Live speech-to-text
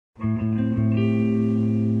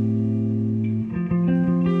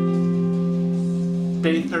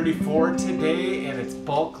34 today, and it's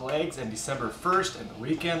bulk legs and December 1st and the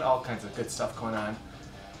weekend, all kinds of good stuff going on.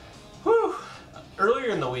 Whew!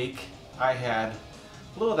 Earlier in the week, I had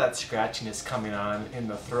a little of that scratchiness coming on in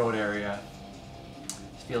the throat area.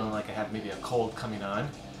 Feeling like I had maybe a cold coming on.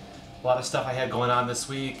 A lot of stuff I had going on this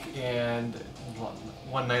week, and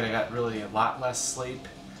one night I got really a lot less sleep.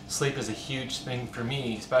 Sleep is a huge thing for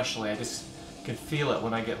me, especially. I just can feel it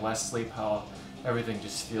when I get less sleep, how everything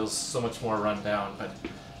just feels so much more run down. But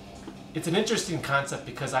it's an interesting concept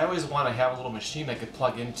because I always want to have a little machine I could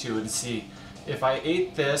plug into and see if I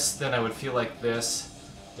ate this, then I would feel like this.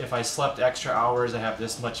 If I slept extra hours, I have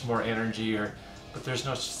this much more energy. But there's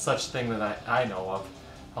no such thing that I know of.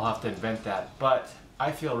 I'll have to invent that. But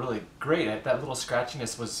I feel really great. That little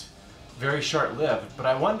scratchiness was very short-lived. But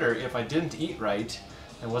I wonder if I didn't eat right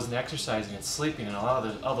and wasn't exercising and sleeping and all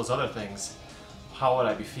those other things, how would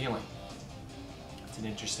I be feeling? It's an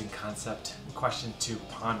interesting concept, question to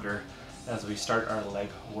ponder as we start our leg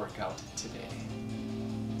workout today.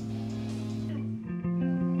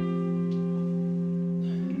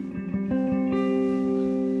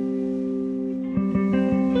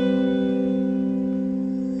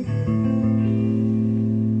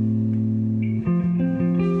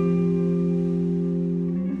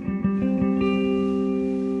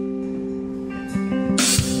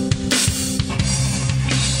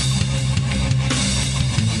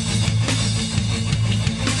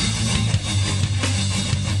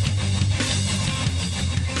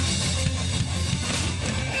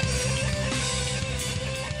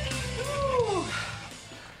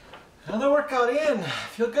 Another workout in.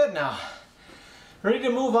 Feel good now. Ready to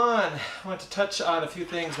move on. I want to touch on a few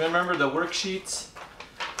things. Remember the worksheets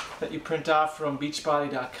that you print off from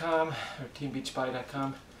beachbody.com or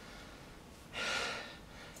teambeachbody.com.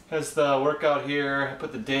 Has the workout here. I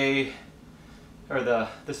put the day, or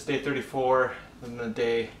this day 34, and the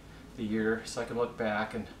day, the year, so I can look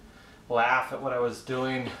back and laugh at what I was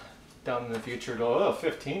doing down in the future. Go, oh,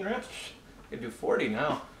 15 reps? I could do 40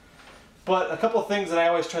 now. But a couple of things that I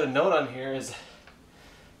always try to note on here is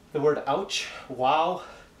the word ouch, wow,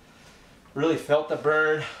 really felt the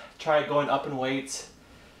burn, tried going up in weights.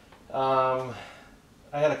 I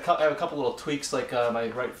have a couple little tweaks, like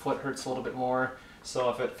my right foot hurts a little bit more,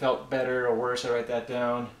 so if it felt better or worse, I write that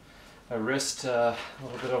down. My wrist, a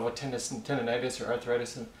little bit of a tendonitis or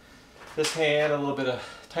arthritis in this hand, a little bit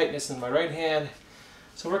of tightness in my right hand.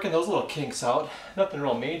 So working those little kinks out, nothing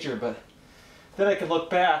real major, but then I can look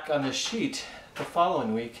back on this sheet the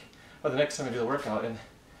following week, or the next time I do the workout, and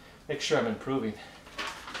make sure I'm improving.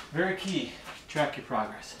 Very key, track your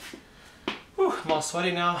progress. Whew, I'm all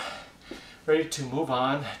sweaty now, ready to move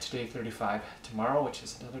on to day 35 tomorrow, which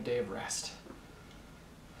is another day of rest.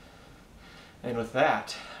 And with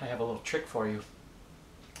that, I have a little trick for you.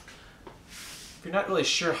 If you're not really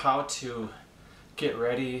sure how to get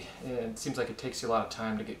ready, and it seems like it takes you a lot of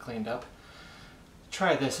time to get cleaned up,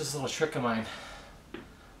 try this. This is a little trick of mine.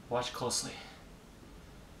 Watch closely.